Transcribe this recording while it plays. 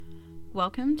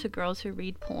Welcome to Girls Who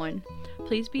Read Porn.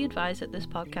 Please be advised that this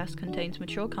podcast contains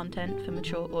mature content for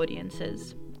mature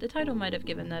audiences. The title might have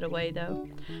given that away though.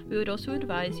 We would also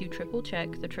advise you triple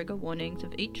check the trigger warnings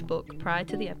of each book prior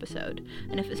to the episode,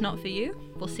 and if it's not for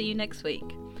you, we'll see you next week.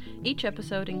 Each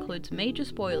episode includes major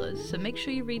spoilers, so make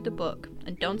sure you read the book,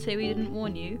 and don't say we didn't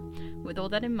warn you. With all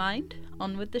that in mind,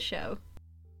 on with the show.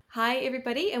 Hi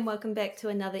everybody, and welcome back to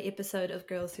another episode of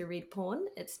Girls Who Read Porn.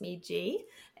 It's me, G,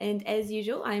 and as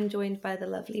usual I am joined by the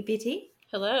lovely Betty.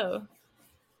 Hello.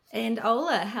 And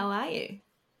Ola, how are you?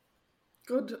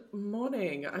 Good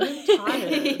morning. I am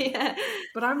tired,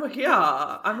 but I'm here.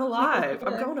 I'm alive.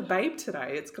 I'm going to Babe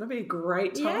today. It's going to be a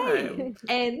great time. Yay.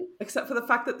 And except for the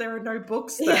fact that there are no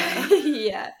books there.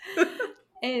 Yeah.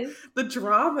 And the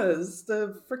dramas,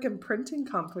 the freaking printing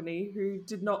company who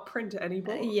did not print any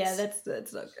books. Yeah, that's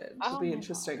not good. It'll be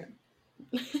interesting.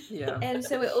 Yeah. And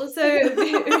so we're also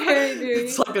very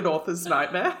it's like an author's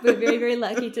nightmare. We're very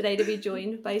lucky today to be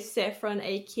joined by Saffron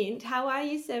A. Kent. How are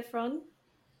you, Saffron?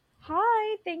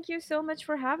 Hi, thank you so much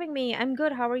for having me. I'm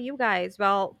good. How are you guys?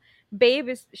 Well,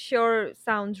 Babe sure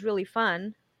sounds really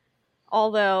fun.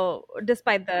 Although,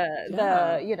 despite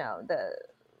the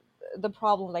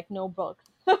problem, like no book.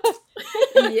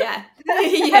 Yeah,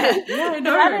 I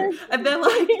know. And they're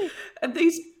like, and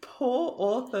these poor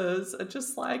authors are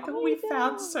just like, we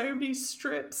found so many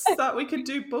strips that we could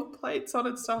do book plates on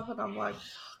and stuff, and I'm like,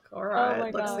 all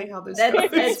right, let's see how this goes.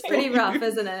 It's pretty rough,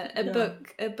 isn't it?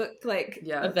 A book like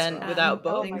event without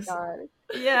books. Oh my god.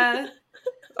 Yeah.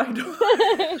 I know.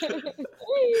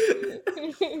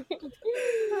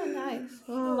 Oh, nice.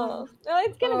 Well,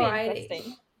 it's gonna be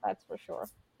interesting. That's for sure.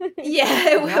 Yeah,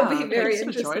 it will be very interesting.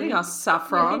 interesting. Joining us,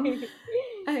 Saffron.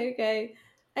 Okay.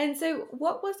 And so,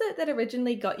 what was it that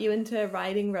originally got you into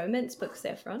writing romance books,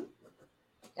 Saffron?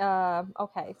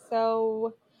 Okay,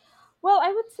 so, well,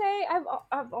 I would say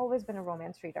I've always been a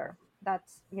romance reader.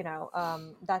 That's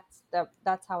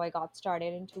that's how I got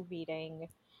started into reading,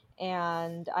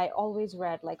 and I always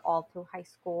read like all through high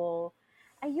school.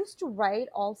 I used to write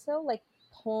also like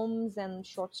poems and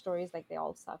short stories, like they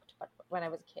all sucked, but when I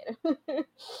was a kid.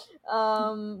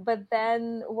 But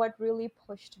then what really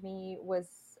pushed me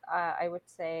was I would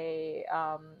say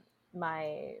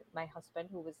my husband,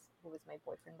 who was my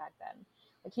boyfriend back then.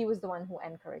 Like he was the one who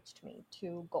encouraged me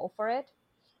to go for it,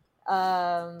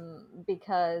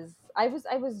 because I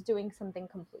was doing something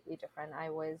completely different. I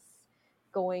was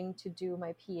going to do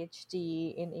my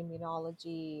PhD in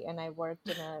immunology, and I worked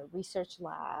in a research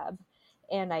lab,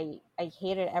 and I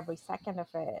hated every second of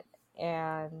it.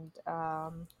 And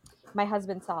my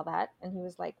husband saw that, and he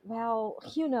was like, well,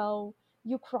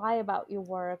 you cry about your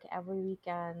work every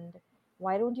weekend.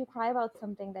 Why don't you cry about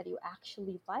something that you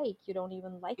actually like? You don't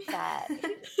even like that.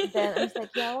 Then I was like,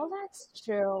 yeah, well, that's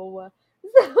true.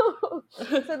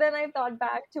 So then I thought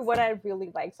back to what I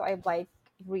really like. So I like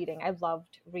reading. I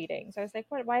loved reading. So I was like,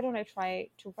 why don't I try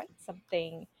to write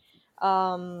something?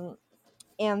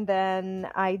 And then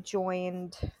I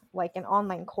joined like an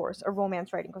online course, a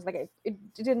romance writing course. Like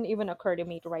it didn't even occur to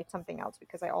me to write something else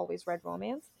because I always read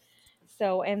romance.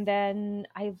 So, and then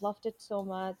I loved it so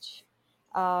much.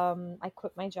 I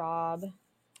quit my job.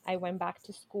 I went back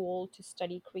to school to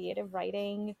study creative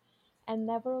writing and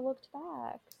never looked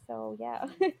back. So yeah.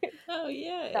 Oh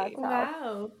yeah. That's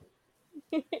wow.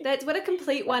 That's what a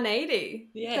complete 180.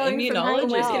 Yeah, going immunology. From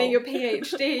just getting your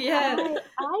PhD. Yeah.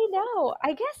 I know.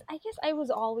 I guess I was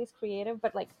always creative,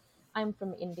 but like I'm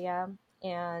from India,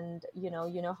 and you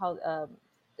know how the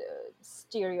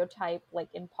stereotype, like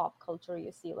in pop culture,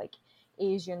 you see like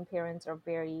Asian parents are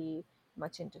very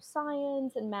much into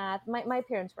science and math. My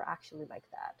parents were actually like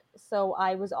that, so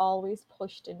I was always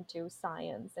pushed into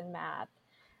science and math,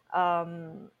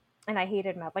 and I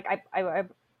hated math. Like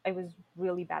I was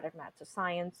really bad at math, so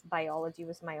science, biology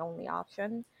was my only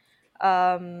option.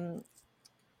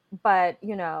 But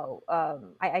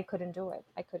I couldn't do it.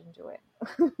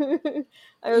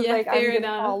 I was like, I'm gonna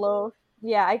follow.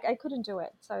 Yeah, I couldn't do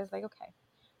it. So I was like, okay,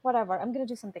 whatever. I'm gonna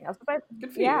do something else. But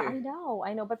good for you. I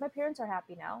know. But my parents are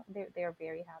happy now. They're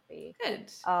very happy. Good.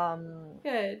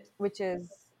 Good. Which is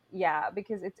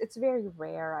because it's very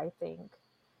rare, I think,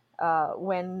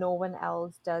 when no one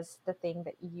else does the thing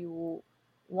that you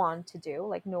want to do.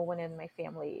 Like no one in my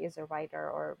family is a writer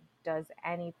or does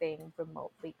anything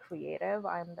remotely creative.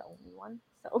 I'm the only one,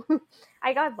 so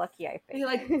I got lucky, I think. You're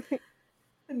like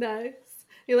nice.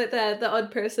 You're like the odd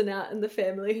person out in the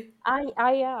family. I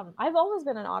am. I've always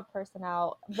been an odd person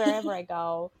out wherever I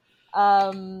go.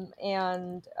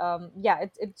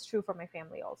 It's true for my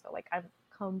family also. Like I'm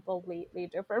completely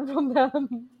different from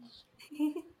them.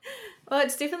 Well,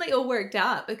 it's definitely all worked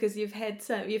out because you've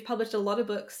published a lot of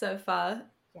books so far,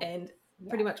 and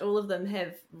pretty much all of them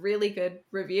have really good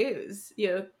reviews.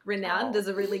 You're renowned as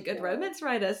a really good romance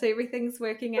writer, so everything's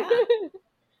working out.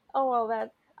 Oh, well,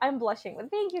 that I'm blushing.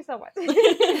 Thank you so much.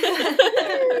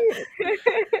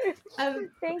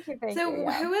 Thank you. So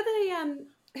Yeah.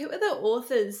 who are the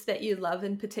authors that you love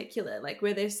in particular? Like,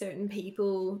 were there certain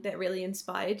people that really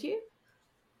inspired you?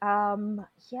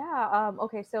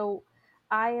 Okay, so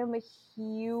I am a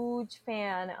huge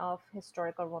fan of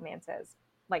historical romances.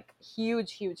 Like,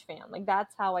 huge fan. Like,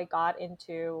 that's how I got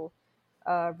into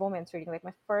romance reading. Like,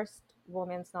 my first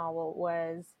romance novel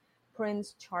was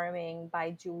Prince Charming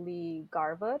by Julie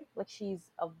Garwood. Like, she's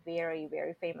a very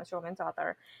famous romance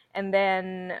author. And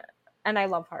I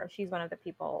love her. She's one of the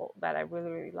people that I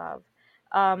really love.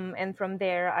 And from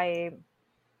there, I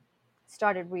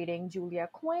started reading Julia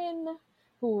Quinn,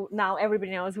 who now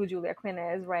everybody knows who Julia Quinn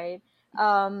is, right?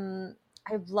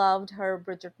 I've loved her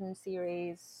Bridgerton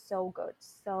series. So good,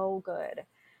 so good.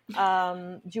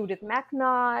 Judith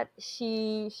McNaught,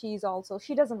 she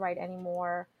doesn't write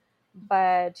anymore,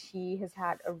 but she has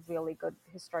had a really good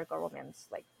historical romance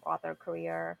like author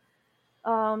career.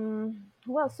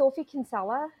 Well, Sophie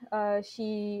Kinsella, I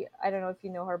don't know if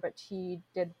you know her, but she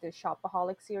did the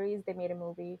Shopaholic series. They made a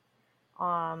movie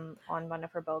on one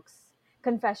of her books,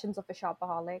 Confessions of a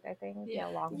Shopaholic, I think. Yeah,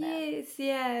 long back. Yes,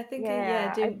 yeah, I think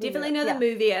I definitely know the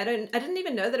movie. I didn't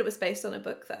even know that it was based on a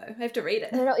book though. I have to read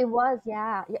it. No, it was,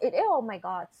 yeah. Oh my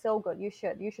god, so good. You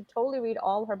should totally read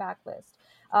all her backlist.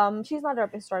 She's not a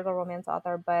historical romance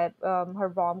author, but her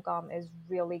rom-com is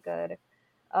really good.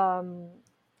 Um,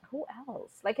 who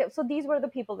else? Like, so these were the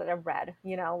people that I've read,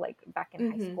 like back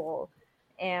in high school.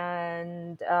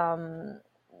 And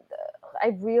I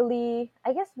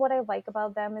guess what I like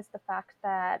about them is the fact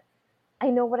that I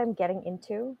know what I'm getting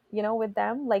into, with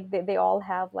them. Like, they all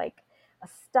have like a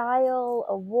style,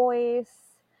 a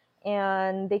voice,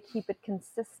 and they keep it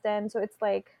consistent. So it's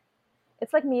like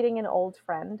meeting an old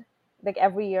friend. Like,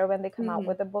 every year when they come out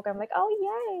with a book, I'm like, oh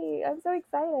yay, I'm so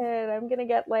excited. I'm gonna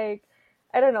get like,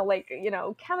 I don't know, like,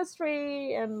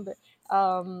 chemistry. And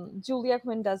Julia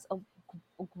Quinn does a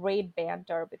great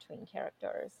banter between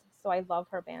characters. So I love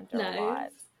her banter a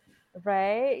lot.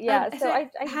 Right? Yeah.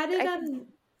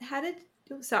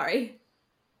 Sorry.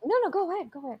 No, go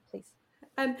ahead, please.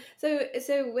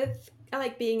 So with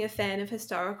like being a fan of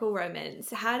historical romance,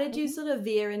 how did you sort of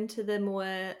veer into the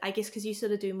more, I guess, because you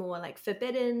sort of do more like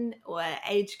forbidden or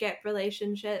age gap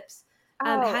relationships?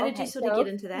 How did you sort of get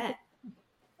into that?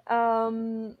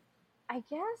 I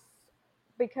guess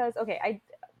because a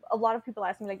lot of people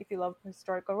ask me, like, if you love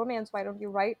historical romance, why don't you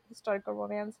write historical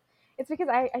romance? It's because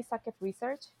I suck at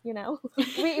research. We have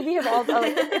all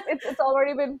like it's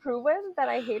already been proven that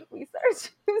I hate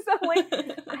research. So I'm like,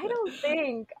 I don't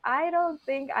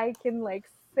think I can like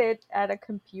sit at a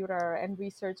computer and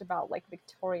research about like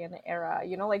Victorian era,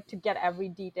 like to get every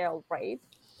detail right.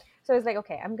 So it's like,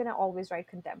 okay, I'm gonna always write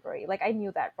contemporary. Like, I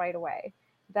knew that right away,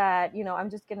 that I'm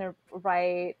just gonna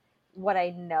write what I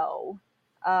know,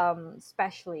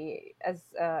 especially as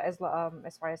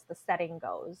far as the setting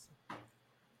goes.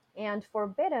 And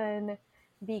forbidden,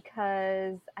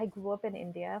 because I grew up in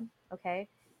India. Okay,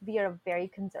 we are a very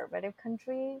conservative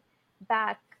country.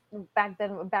 Back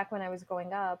when I was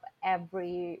growing up,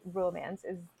 every romance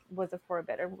was a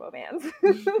forbidden romance.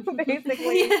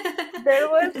 Basically, there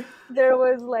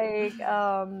was like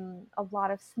a lot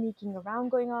of sneaking around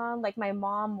going on. Like, my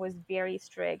mom was very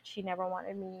strict. She never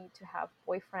wanted me to have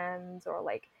boyfriends or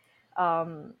like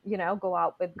go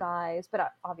out with guys.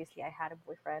 But obviously, I had a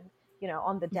boyfriend,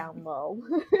 on the down low.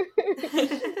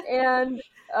 And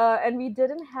we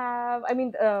didn't have. I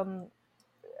mean,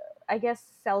 I guess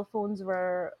cell phones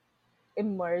were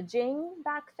emerging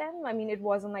back then. I mean, it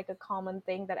wasn't like a common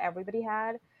thing that everybody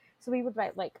had. So we would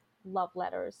write like love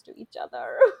letters to each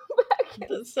other back in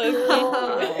That's so cute.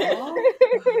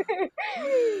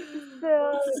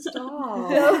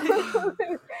 Stop.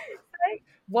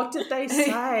 What did they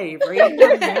say? Read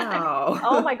them now.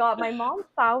 Oh my god, my mom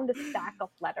found a stack of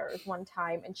letters one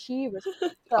time and she was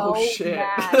so mad. She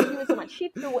was so mad. She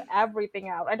threw everything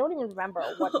out. I don't even remember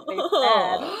what they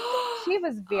said. She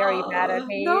was very mad at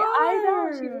me. No. I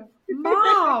know.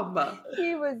 Mom.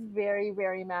 She was very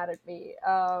mad at me.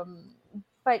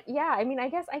 But yeah, I mean, I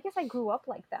guess I grew up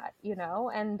like that,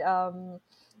 and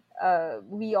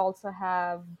we also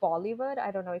have Bollywood.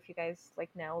 I don't know if you guys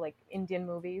like know, like Indian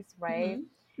movies, right?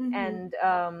 And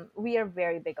we are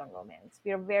very big on romance.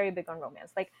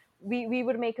 Like, we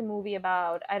would make a movie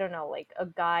about, I don't know, like a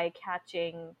guy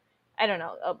catching, I don't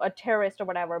know, a terrorist or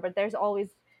whatever, but there's always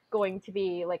going to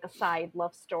be like a side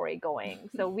love story going.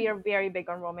 So we are very big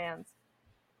on romance.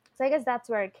 So I guess that's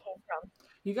where it came from.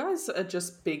 You guys are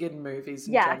just big in movies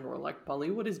in Yeah. general. Like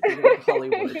Bollywood is bigger than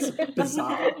Hollywood. It's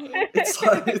bizarre. It's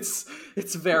like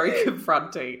it's very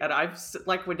confronting. And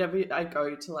like whenever I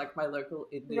go to like my local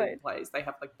Indian Right. place, they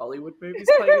have like Bollywood movies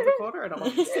playing in the corner, and I'm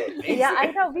like, this is amazing. Yeah, I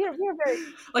know. We're very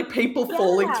like people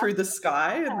falling through the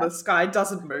sky, and the sky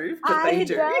doesn't move, but they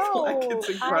do. Like it's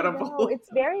incredible. I know.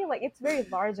 It's very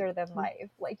larger than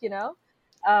life. Like, you know.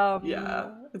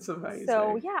 Yeah, it's amazing.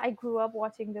 So yeah, I grew up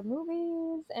watching the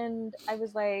movies, and I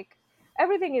was like,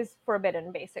 everything is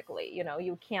forbidden, basically. You know,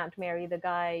 you can't marry the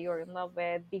guy you're in love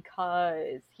with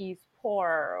because he's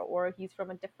poor or he's from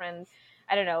a different,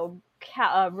 I don't know,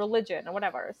 religion or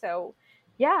whatever. So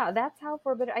yeah, that's how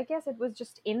forbidden. I guess it was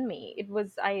just in me. It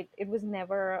was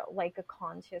never like a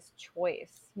conscious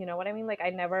choice. You know what I mean? Like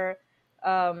I never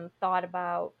thought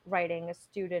about writing a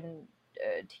student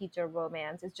teacher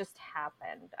romance. It just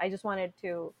happened. I just wanted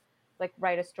to like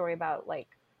write a story about like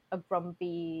a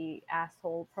grumpy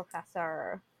asshole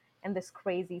professor and this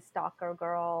crazy stalker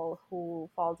girl who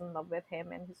falls in love with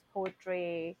him and his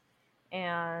poetry,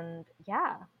 and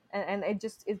yeah, and it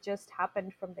just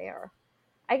happened from there.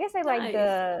 I guess I like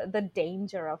the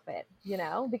danger of it, you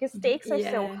know, because stakes are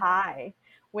so high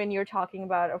when you're talking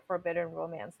about a forbidden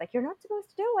romance. Like you're not supposed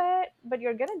to do it, but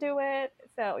you're gonna do it.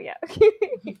 So yeah.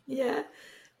 Yeah.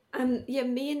 Yeah,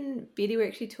 me and Betty were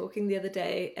actually talking the other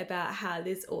day about how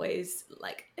there's always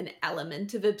like an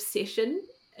element of obsession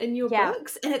in your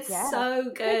books, and it's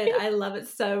so good. I love it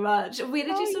so much. Where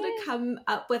did you sort of come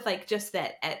up with like just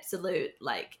that absolute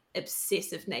like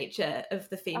obsessive nature of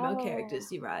the female characters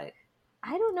you write?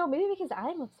 I don't know, maybe because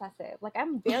I'm obsessive. Like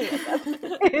I'm very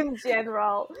obsessive in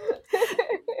general.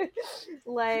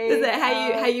 Like is that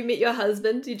how you met your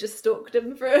husband? You just stalked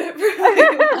him for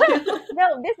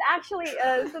No, this actually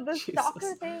so the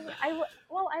stalker thing, I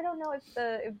don't know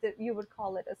if you would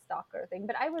call it a stalker thing,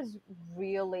 but I was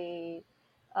really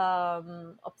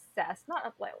obsessed.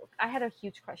 Not like I had a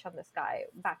huge crush on this guy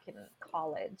back in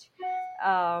college.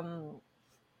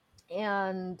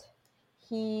 And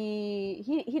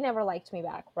he never liked me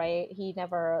back, right? He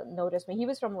never noticed me. He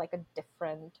was from like a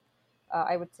different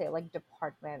I would say like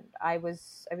department. I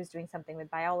was doing something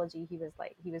with biology. He was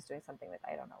doing something with,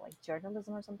 I don't know, like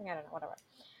journalism or something. I don't know, whatever.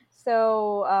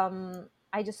 So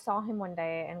I just saw him one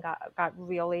day and got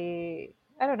really,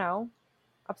 I don't know,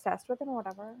 obsessed with him or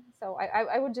whatever. So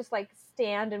I would just like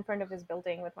stand in front of his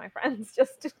building with my friends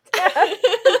just to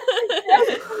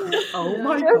oh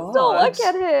my just god, to look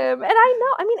at him. And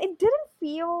I mean, it didn't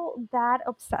feel that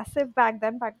obsessive back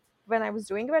then, back when I was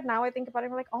doing it. Now I think about it,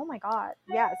 I'm like, oh my god,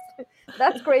 yes,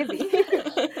 that's crazy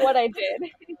what I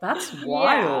did. That's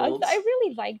wild. Yeah, so I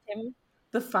really liked him.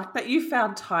 The fact that you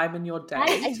found time in your day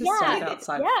to stand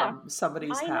outside from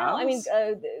somebody's house. Know. I mean,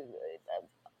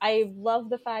 I love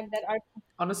the fact that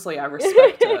honestly, I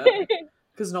respect it.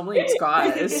 Because normally it's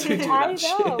guys who do that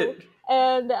shit.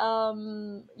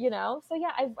 And you know, so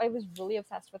yeah, I was really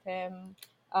obsessed with him.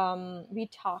 We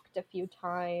talked a few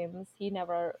times. He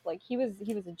never like he was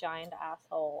a giant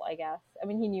asshole, I guess. I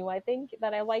mean, he knew, I think,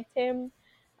 that I liked him.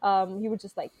 He would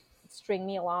just like string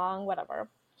me along, whatever.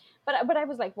 But I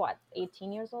was like, what,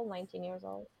 18 years old, 19 years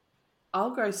old?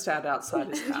 I'll go stand outside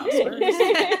his house.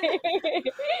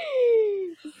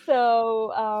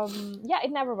 So yeah,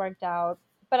 it never worked out.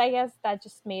 But I guess that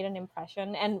just made an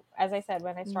impression. And as I said,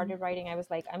 when I started writing, I was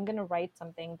like, I'm going to write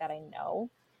something that I know,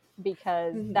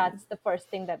 because that's the first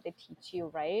thing that they teach you,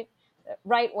 right?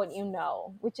 Write what you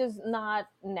know, which is not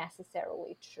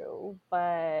necessarily true.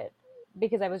 But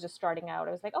because I was just starting out,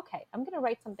 I was like, okay, I'm going to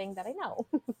write something that I know.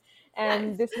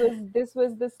 And this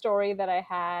was the story that I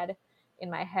had in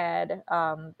my head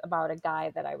about a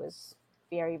guy that I was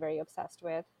very, very obsessed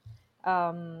with.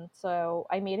 So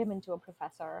I made him into a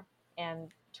professor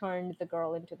and turned the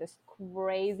girl into this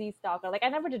crazy stalker. Like I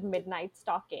never did midnight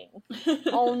stalking,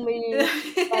 only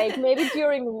like maybe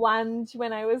during lunch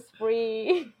when I was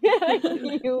free. I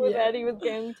knew that he was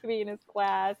going to be in his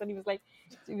class, and he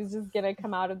was just gonna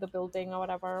come out of the building or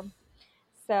whatever.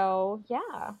 So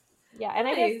yeah, and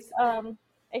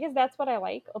I guess that's what I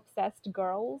like: obsessed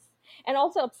girls, and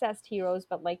also obsessed heroes,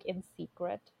 but like in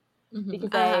secret,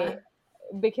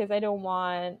 because I don't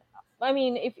want. I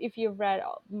mean, if you've read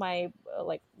my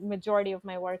like majority of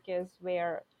my work is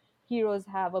where heroes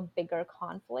have a bigger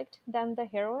conflict than the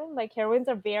heroine. Like heroines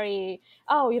are very,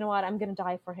 oh, you know what, I'm gonna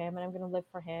die for him and I'm gonna live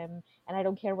for him and I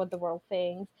don't care what the world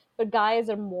thinks. But guys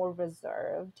are more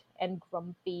reserved and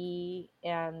grumpy,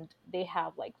 and they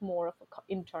have like more of an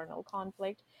internal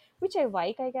conflict, which I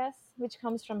like, I guess, which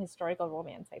comes from historical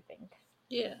romance, I think.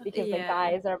 Yeah. Because the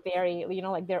guys are very,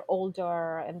 like they're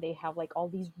older and they have like all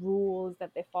these rules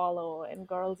that they follow, and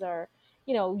girls are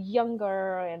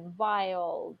younger and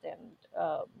wild, and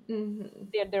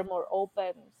they're more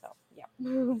open. So yeah.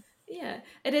 Yeah,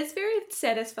 it is very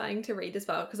satisfying to read as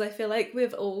well, because I feel like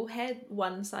we've all had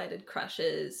one-sided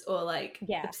crushes or like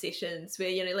Yeah. obsessions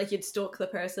where like you'd stalk the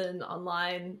person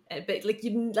online, but like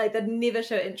they'd never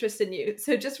show interest in you.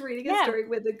 So just reading a story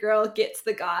where the girl gets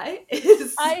the guy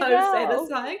is so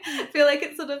satisfying. I feel like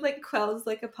it sort of like quells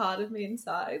like a part of me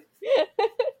inside.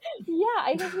 Yeah,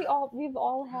 I guess we've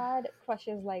all had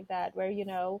crushes like that where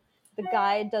the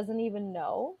guy doesn't even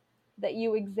know that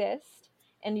you exist,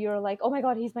 and you're like, oh my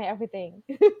god, he's my everything.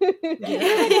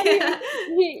 Yeah.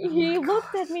 He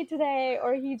looked at me today,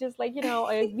 or he just like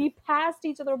we passed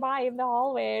each other by in the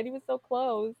hallway and he was so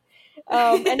close,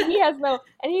 and he has no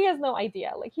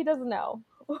idea, like he doesn't know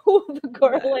who the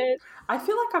girl is. I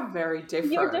feel like I'm very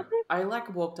different. You're different? I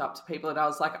like walked up to people and I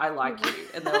was like, I like you,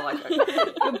 and they were like,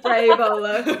 you're brave,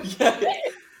 Ola. Yeah.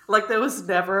 Like there was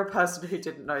never a person who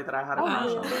didn't know that I had a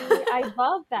crush on them. Really? I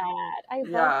love that. I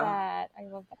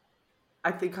love that.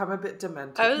 I think I'm a bit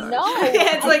demented.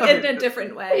 Yeah, it's like in a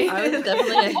different way. I was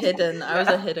definitely I was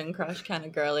a hidden crush kind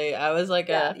of girly. I was like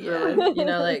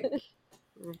like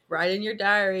write in your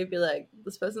diary, be like,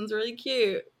 this person's really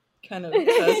cute kind of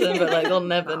person, but like they'll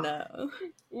never know.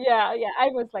 Yeah, I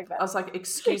was like that. I was like,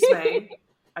 excuse me,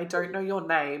 I don't know your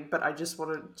name, but I just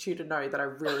wanted you to know that I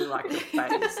really like your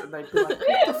face. And they'd be like,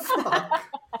 what the fuck?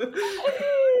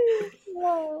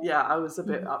 Yeah, I was a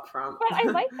bit upfront. But I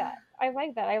like that. I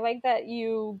like that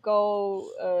you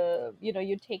go,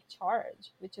 you take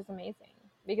charge, which is amazing.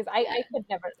 Because I could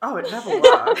never. Oh, it never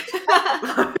worked.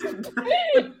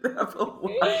 It never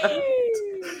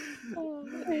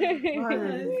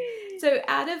worked. So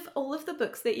out of all of the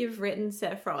books that you've written,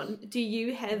 Saffron, do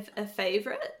you have a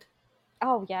favorite?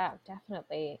 Oh yeah,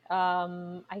 definitely.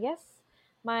 I guess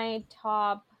my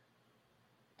top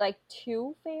like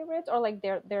two favorites, or like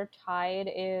they're tied,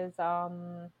 is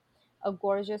A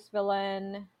Gorgeous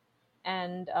Villain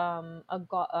and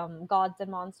Gods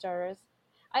and Monsters.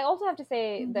 I also have to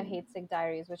say The Hate-Sick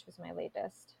Diaries, which was my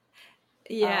latest.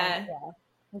 Yeah.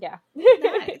 Yeah.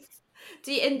 Nice.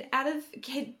 And out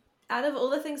of all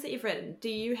the things that you've written, do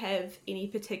you have any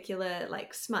particular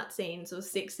like smut scenes or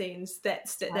sex scenes that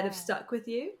have stuck with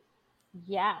you?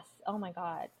 Yes. Oh my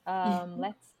god.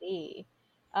 Let's see.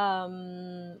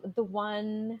 The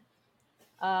one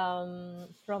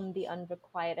from The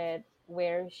Unrequited,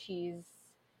 where she's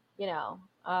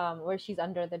where she's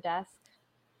under the desk,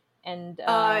 and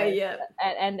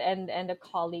and a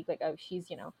colleague, like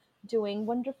she's doing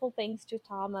wonderful things to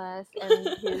Thomas,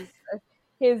 and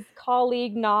his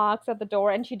colleague knocks at the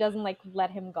door and she doesn't like let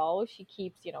him go. She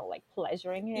keeps like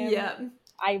pleasuring him. Yeah,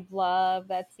 I love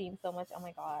that scene so much. Oh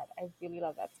my god, I really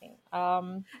love that scene.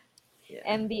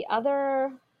 And the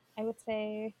other, I would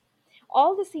say,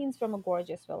 all the scenes from A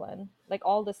Gorgeous Villain, like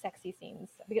all the sexy scenes,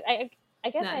 because I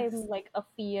guess nice. I'm like a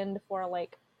fiend for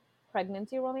like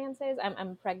pregnancy romances.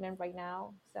 I'm pregnant right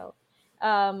now, so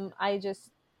I just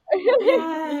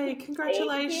yay!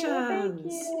 Congratulations!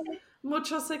 Thank you.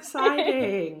 Muchos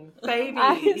exciting babies.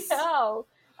 I know.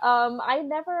 I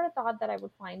never thought that I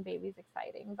would find babies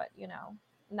exciting, but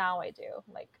now I do.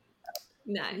 Like,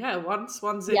 no, yeah. Once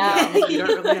one's in you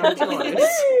don't really have a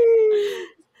choice.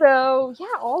 So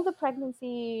yeah, all the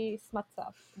pregnancy smut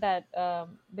stuff that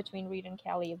between Reed and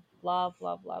Kelly, love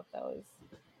those.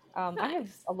 Nice. I have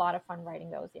a lot of fun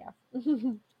writing those. Yeah.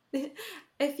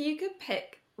 If you could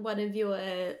pick one of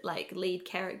your like lead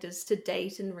characters to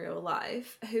date in real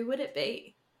life, who would it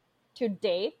be? To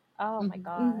date? Oh my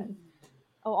god. Mm-hmm.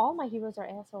 Oh, all my heroes are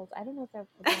assholes. I don't know if I've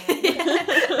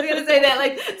I was gonna say that,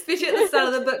 like, especially at the start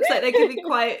of the books, like they can be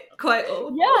quite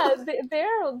awful. Yeah,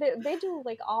 they do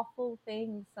like awful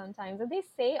things sometimes, and they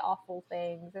say awful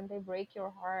things, and they break your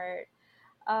heart.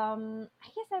 I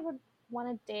guess I would want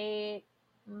to date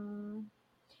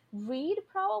Reed,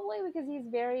 probably, because he's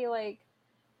very like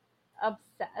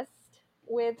obsessed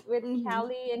with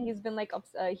Callie, and he's been like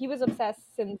he was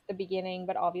obsessed since the beginning,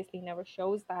 but obviously never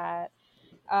shows that.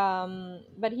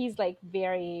 But he's like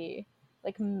very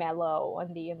like mellow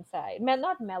on the inside.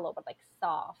 Not mellow, but like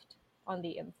soft on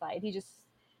the inside. He just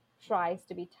tries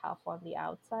to be tough on the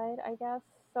outside, I guess.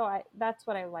 So that's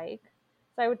what I like.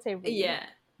 So I would say Reed. Yeah.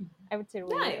 I would say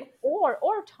Reed. Nice. Or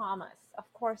Thomas.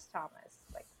 Of course, Thomas.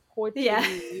 Like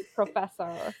poetry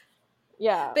professor.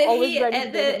 Yeah. But he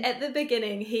at the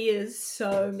beginning he is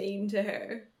so mean to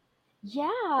her.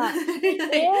 Yeah, he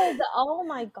is. Oh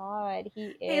my god,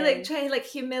 he is. He like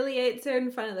humiliates her in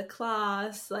front of the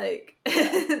class. Like,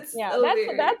 yeah,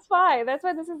 that's why. That's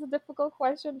why this is a difficult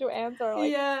question to answer.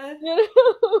 Like, yeah,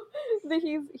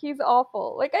 he's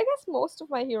awful. Like, I guess most of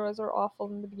my heroes are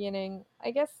awful in the beginning. I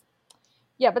guess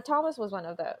Yeah, but Thomas was one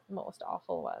of the most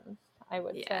awful ones, I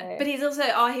would say. But he's also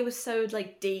he was so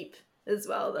like deep as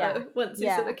well though. Once he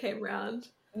sort of came around.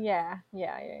 Yeah.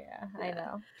 I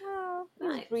know. Oh, he's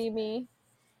Nice. dreamy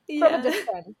from a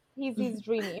distance. He's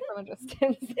dreamy from a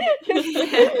distance.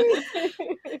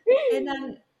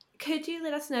 And could you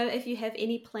let us know if you have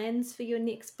any plans for your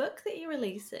next book that you're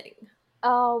releasing?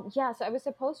 Oh, yeah. So I was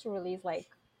supposed to release like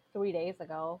 3 days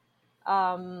ago.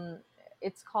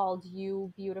 It's called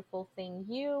You Beautiful Thing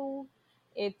You.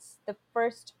 It's the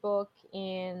first book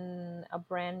in a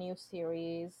brand new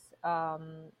series,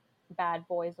 Bad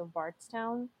Boys of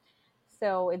Bardstown.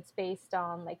 So it's based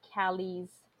on like Callie's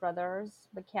brothers,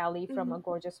 the Callie from A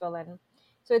Gorgeous Villain.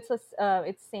 So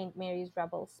it's Saint Mary's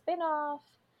Rebel spinoff.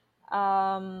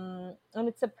 And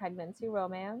it's a pregnancy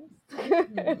romance.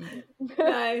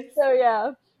 Nice. So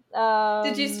yeah.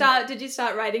 Did you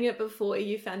start writing it before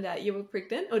you found out you were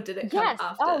pregnant, or did it come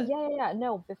after? Oh yeah.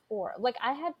 No, before. Like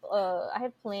I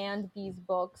had planned these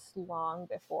books long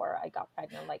before I got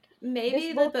pregnant. Like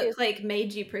maybe the book like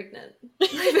made you pregnant.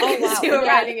 Oh wow! You were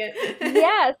writing it.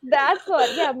 Yes, that's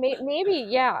what. Yeah, maybe.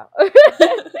 Yeah.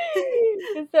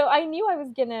 So I knew I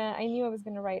was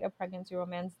gonna write a pregnancy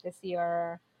romance this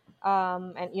year.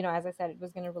 And as I said, it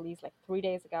was gonna release like 3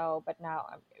 days ago, but now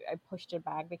I pushed it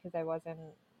back because I wasn't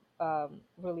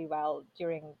really well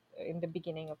in the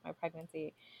beginning of my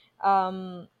pregnancy.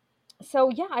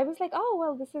 So yeah, I was like, oh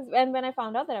well, this is. And when I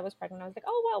found out that I was pregnant, I was like,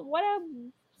 oh well, what a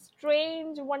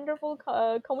strange, wonderful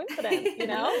coincidence,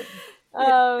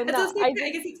 I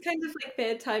guess it's kind of like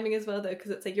bad timing as well, though, because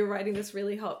it's like you're writing this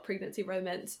really hot pregnancy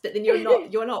romance, but then you're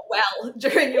not well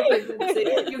during your pregnancy.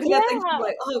 You have things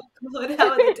like, oh god, how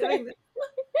are they doing this?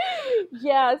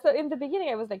 Yeah, so in the beginning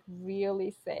I was like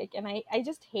really sick, and I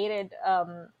just hated.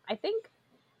 I think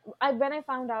when I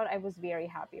found out, I was very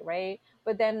happy, right?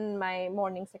 But then my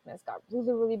morning sickness got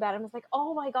really, really bad. I was like,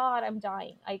 oh my god, I'm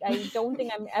dying. I don't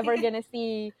think I'm ever gonna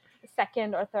see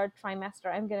second or third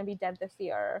trimester. I'm gonna be dead this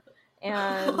year,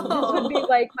 and this would be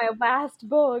like my last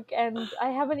book, and I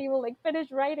haven't even like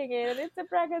finished writing it, and it's a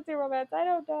pregnancy romance. I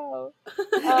don't know.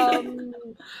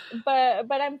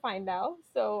 But I'm fine now.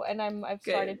 So, and I've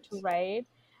started to write.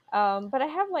 But I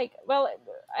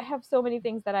have so many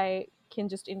things that I can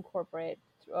just incorporate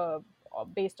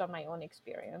based on my own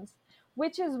experience,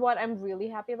 which is what I'm really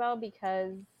happy about,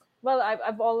 because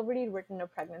I've already written a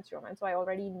pregnancy romance, so I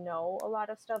already know a lot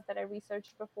of stuff that I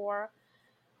researched before.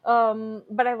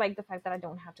 But I like the fact that I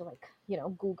don't have to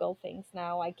Google things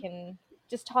now. I can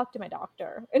just talk to my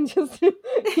doctor and just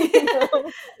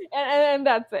and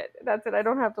that's it. I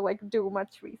don't have to do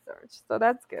much research, so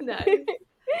that's good. Nice.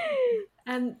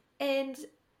 And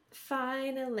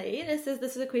finally, this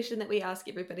is a question that we ask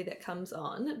everybody that comes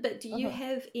on, but do you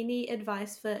have any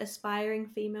advice for aspiring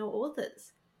female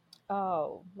authors?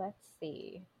 Oh, let's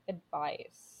see.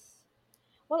 Advice.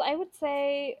 Well, I would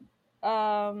say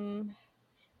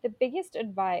the biggest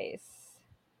advice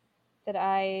that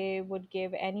I would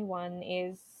give anyone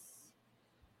is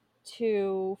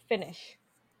to finish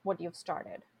what you've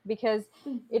started, because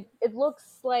it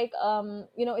looks like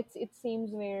it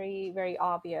seems very, very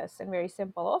obvious and very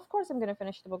simple. Of course I'm going to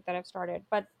finish the book that I've started,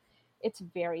 but it's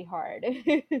very hard.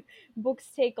 Books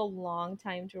take a long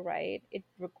time to write. It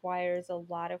requires a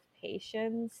lot of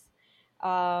patience,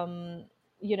 and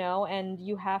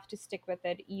you have to stick with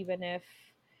it even if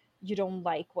you don't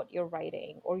like what you're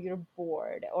writing, or you're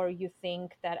bored, or you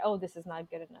think that, oh, this is not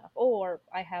good enough, or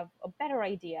I have a better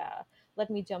idea,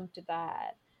 let me jump to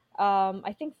that.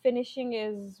 I think finishing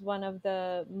is one of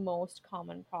the most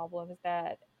common problems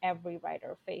that every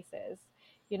writer faces.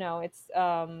 It's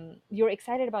you're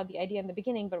excited about the idea in the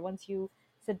beginning, but once you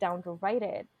sit down to write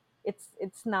it,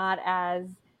 it's not as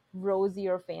rosy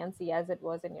or fancy as it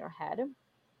was in your head.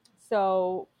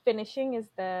 So finishing is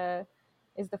the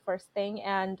first thing,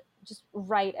 and just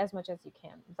write as much as you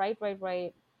can. Write.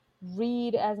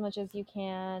 Read as much as you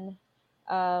can.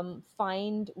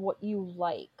 Find what you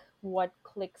like, what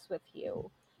clicks with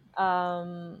you.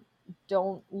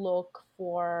 Don't look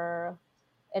for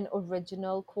an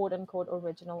original, quote unquote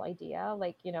original idea.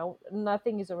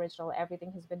 Nothing is original,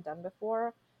 everything has been done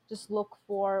before. Just look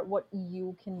for what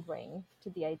you can bring to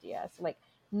the idea. So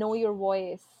know your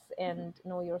voice and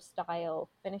know your style.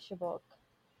 Finish a book.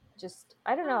 Just,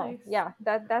 I don't know. Yeah,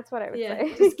 that's what I would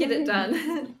say. Just get it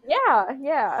done.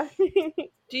 Yeah.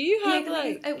 Do you have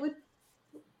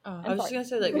I was just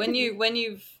gonna say, when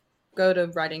you've go to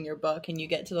writing your book and you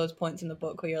get to those points in the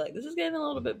book where you're like, this is getting a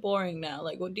little bit boring now,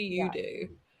 what do you do?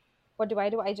 What do?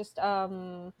 I just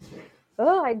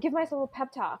I give myself a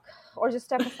pep talk, or just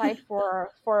step aside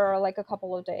for like a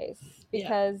couple of days,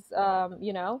 because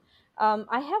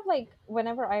I have like,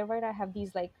 whenever I write, I have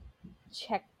these like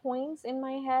checkpoints in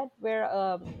my head where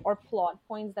or plot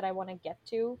points that I want to get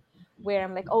to, where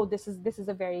I'm like, oh, this is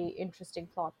a very interesting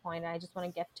plot point and I just want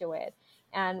to get to it.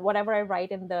 And whatever I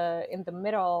write in the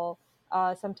middle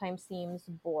sometimes seems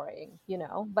boring, you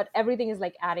know, but everything is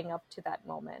like adding up to that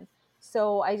moment.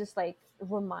 So I just like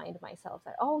remind myself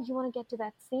that, oh, you want to get to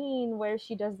that scene where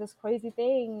she does this crazy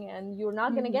thing and you're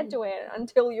not going to get Mhm. to it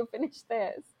until you finish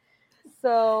this.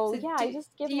 So So yeah, I just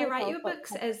give do you write myself your a books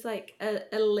pep. as like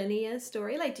a linear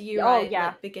story? Like do you Oh write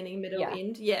yeah, like beginning, middle, yeah,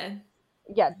 end? Yeah.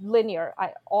 yeah, linear.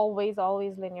 I always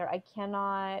linear. I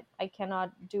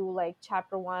cannot do like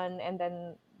chapter 1 and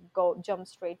then go jump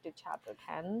straight to chapter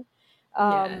 10.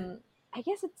 Yeah. I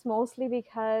guess it's mostly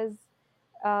because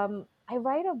I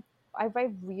write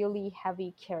really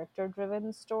heavy character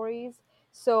driven stories.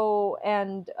 So,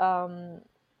 and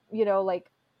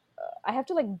like I have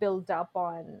to like build up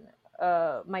on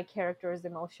my characters'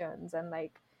 emotions and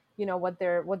like what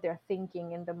they're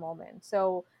thinking in the moment.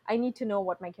 So I need to know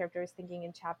what my character is thinking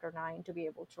in chapter 9 to be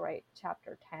able to write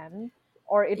chapter 10,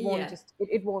 or it won't Yeah. just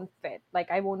it won't fit.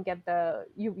 Like I won't get the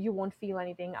you won't feel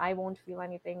anything, I won't feel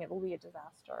anything, it will be a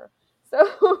disaster.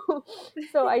 So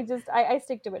so I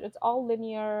stick to it. It's all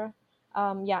linear.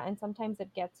 Yeah, and sometimes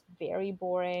it gets very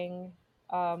boring.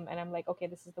 And I'm like, okay,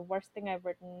 this is the worst thing I've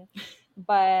written,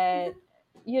 but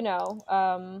you know,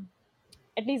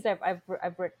 at least I've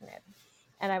written it,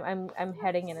 and I'm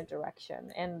heading in a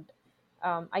direction, and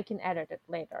I can edit it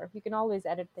later. You can always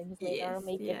edit things Yes, later,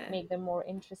 yeah. make them more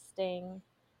interesting.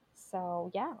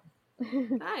 So yeah.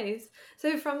 Nice.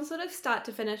 So from sort of start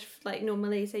to finish, like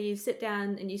normally, say you sit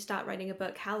down and you start writing a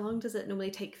book, how long does it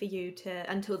normally take for you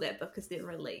to until that book is then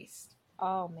released?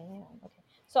 Oh man. Okay.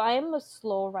 So I am a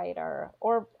slow writer,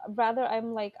 or rather,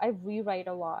 I rewrite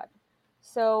a lot.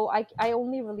 So I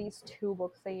only release 2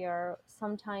 books a year,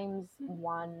 sometimes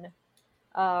one,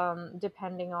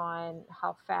 depending on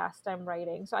how fast I'm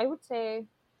writing. So I would say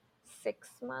 6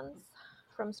 months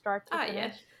from start to Oh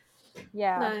yeah. finish.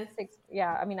 Yeah, No. 6.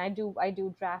 Yeah, I mean, I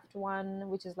do draft 1,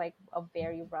 which is like a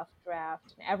very rough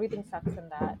draft, and everything sucks in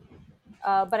that.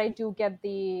 But I do get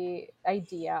the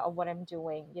idea of what I'm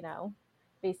doing,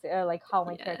 basically, like how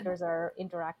my Yeah. characters are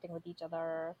interacting with each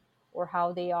other, or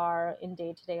how they are in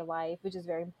day to day life, which is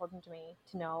very important to me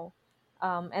to know.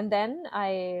 And then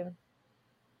I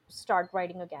start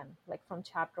writing again, like from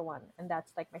chapter 1, and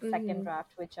that's like my second Hmm.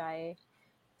 draft, which I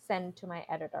send to my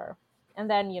editor, and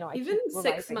then I Even keep six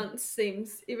revising. months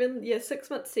seems even yeah, 6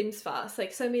 months seems fast.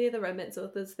 Like so many of the romance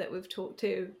authors that we've talked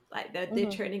to, like they're Hmm.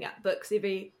 churning out books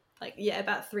every like yeah,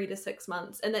 about 3 to 6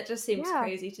 months. And that just seems Yeah,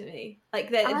 crazy to me. Like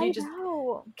that you I just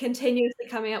know. continuously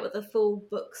coming out with a full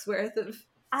book's worth of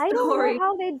I don't know story.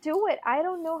 how they do it. I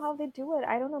don't know how they do it.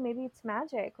 I don't know. Maybe it's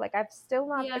magic. Like I've still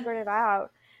not Yeah. figured it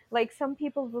out. Like some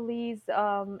people release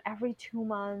every 2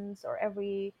 months, or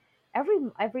every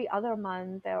other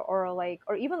month, or like,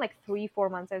 or even like 3 4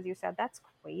 months, as you said. That's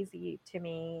crazy to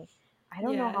me. I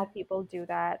don't know Yeah. how people do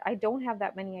that. I don't have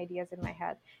that many ideas in my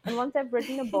head. And once I've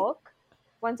written a book,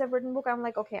 I'm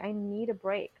like, okay, I need a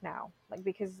break now. Like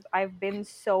because I've been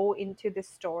so into this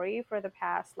story for the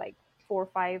past like 4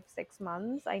 5 6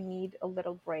 months. I need a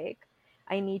little break.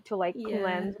 I need to like Yeah.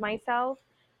 cleanse myself.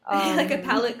 Like a um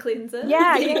palate cleanser.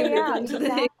 yeah, Then you yeah, can move yeah, on to the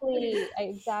next.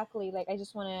 exactly. Like I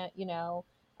just want to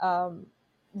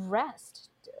rest,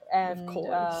 Of and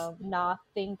course. not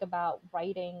think about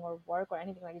writing or work or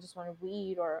anything. Like I just want to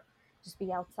read, or just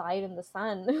be outside in the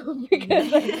sun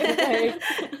because I've been like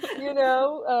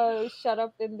shut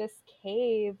up in this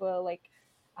cave, like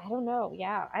I don't know.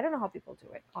 Yeah, I don't know how people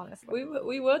do it, honestly.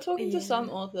 We were talking to some Yeah.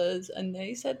 authors, and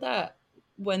they said that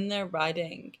when they're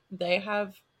writing, they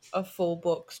have a full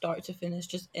book start to finish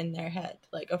just in their head,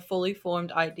 like a fully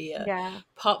formed idea Yeah.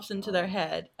 pops into their Oh,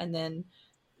 head, and then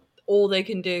all they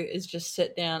can do is just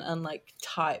sit down and like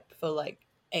type for like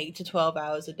 8 to 12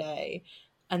 hours a day,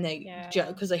 and they yeah.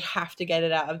 because they have to get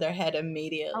it out of their head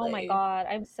Oh my immediately. God,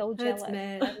 I'm so That's jealous.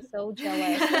 mad. I'm so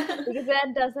jealous because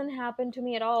that doesn't happen to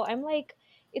me at all. I'm like,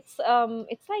 it's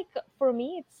like, for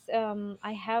me,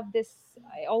 I have this.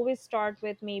 I always start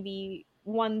with maybe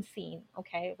one scene,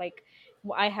 okay? Like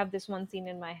I have this one scene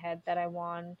in my head that I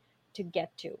want to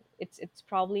get to. It's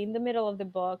probably in the middle of the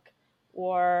book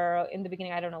or in the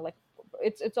beginning. I don't know. Like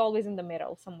it's always in the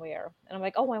middle somewhere, and I'm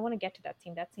like, oh, I want to get to that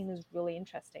scene. That scene is really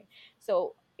interesting.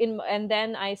 So and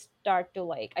then I start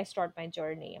my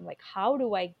journey. I'm like, how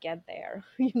do I get there?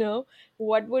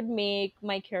 What would make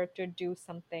my character do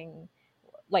something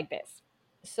like this?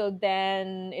 So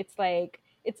then it's like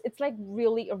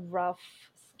really a rough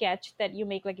sketch that you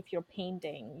make, like if you're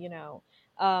painting.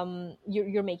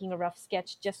 you're making a rough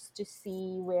sketch just to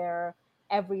see where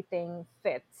everything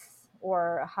fits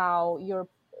or how your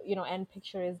end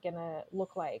picture is gonna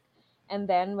look like. And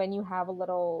then when you have a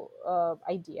little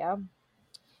idea,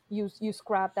 you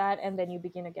scrap that and then you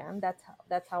begin again.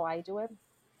 That's how I do it.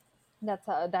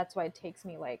 That's why it takes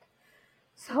me like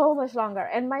so much longer,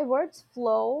 and my words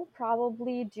flow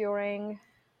probably during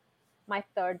my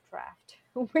third draft,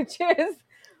 which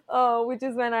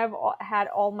is when I've had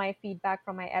all my feedback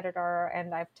from my editor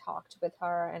and I've talked with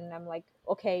her and I'm like,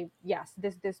 okay, yes,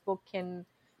 this book can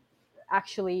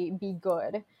actually be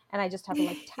good, and I just have to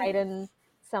like tighten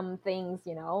some things,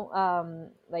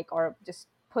 like, or just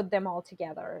put them all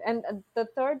together. And the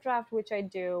third draft, which I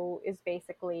do, is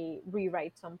basically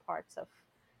rewrite some parts of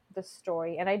the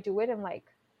story, and I do it in like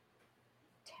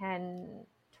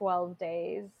 10-12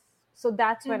 days. So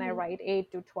that's when I write 8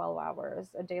 to 12 hours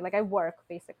a day. Like I work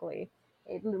basically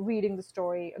reading the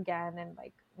story again and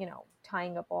like,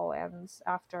 tying up all ends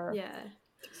after. Yeah.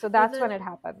 So that's when it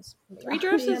happens. 3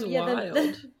 drafts is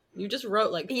wild. You just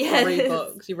wrote like 3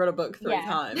 books. You wrote a book 3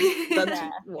 times. That's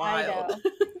wild.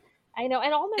 I know.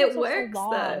 And all my books works, are so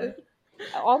long. though.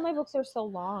 All my books are so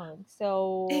long.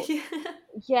 So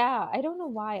yeah, I don't know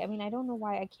why. I mean, I don't know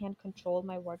why I can't control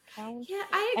my word count. Yeah,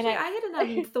 I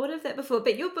hadn't thought of that before,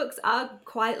 but your books are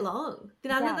quite long.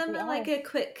 None of them are like a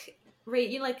quick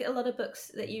read. You like a lot of books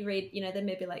that you read, they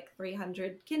may be like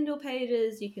 300 Kindle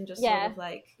pages. You can just sort of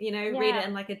like, read it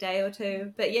in like a day or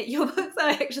two. But yet your books are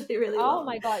actually really long. Oh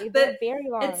my God, they're very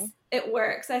long. It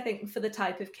works, I think, for the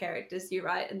type of characters you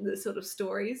write and the sort of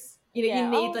stories. You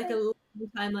need like a long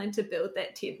timeline to build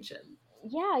that tension.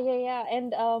 Yeah.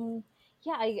 And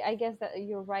I guess that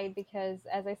you're right, because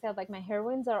as I said, like my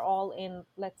heroines are all in,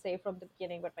 let's say, from the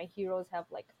beginning, but my heroes have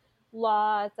like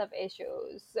lots of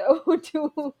issues. So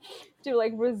to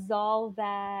like resolve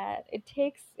that, it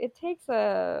takes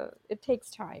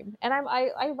time. And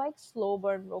I like slow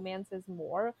burn romances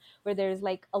more, where there's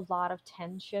like a lot of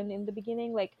tension in the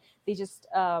beginning. Like they just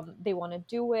they want to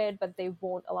do it, but they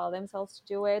won't allow themselves to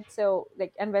do it. So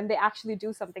like, and when they actually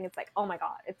do something, it's like, oh my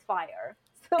God, it's fire.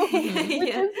 So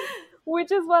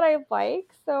which is what I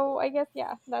like. So I guess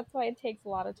that's why it takes a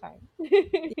lot of time.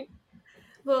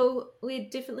 Well, we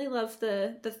definitely love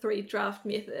the 3 draft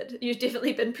method. You've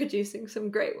definitely been producing some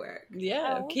great work.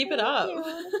 Yeah, keep it up.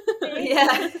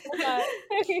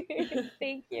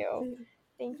 Thank you.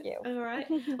 All right.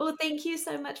 Well, thank you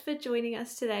so much for joining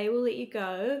us today. We'll let you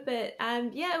go. But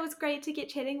it was great to get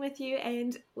chatting with you,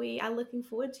 and we are looking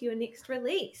forward to your next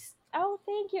release. Oh,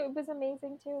 thank you. It was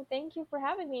amazing too. Thank you for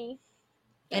having me.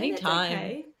 Anytime.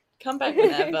 Okay. Come back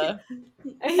whenever.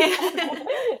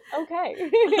 Okay.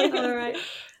 All right.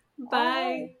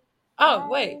 Bye. Oh,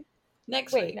 wait.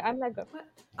 Next week. I'm not good.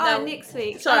 Next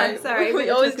week. Sorry. We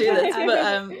always do this.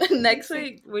 But next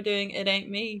week we're doing It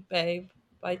Ain't Me, Babe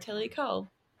by Tilly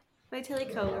Cole. By Tilly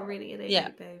Cole, we're reading It Ain't Me,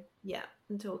 Babe. Yeah,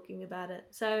 and talking about it.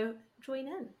 So join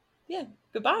in. Yeah.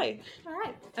 Goodbye. All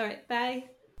right. Bye.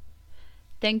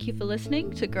 Thank you for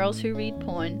listening to Girls Who Read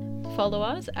Porn. Follow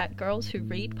us at Girls Who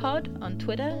Read Pod on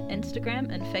Twitter,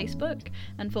 Instagram, and Facebook.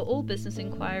 And for all business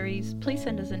inquiries, please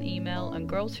send us an email on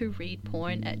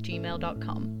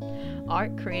girlswhoreadporn@gmail.com.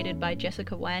 Art created by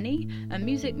Jessica Wanney and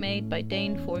music made by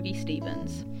Dane Forgy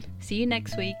Stevens. See you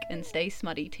next week and stay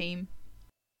smutty, team.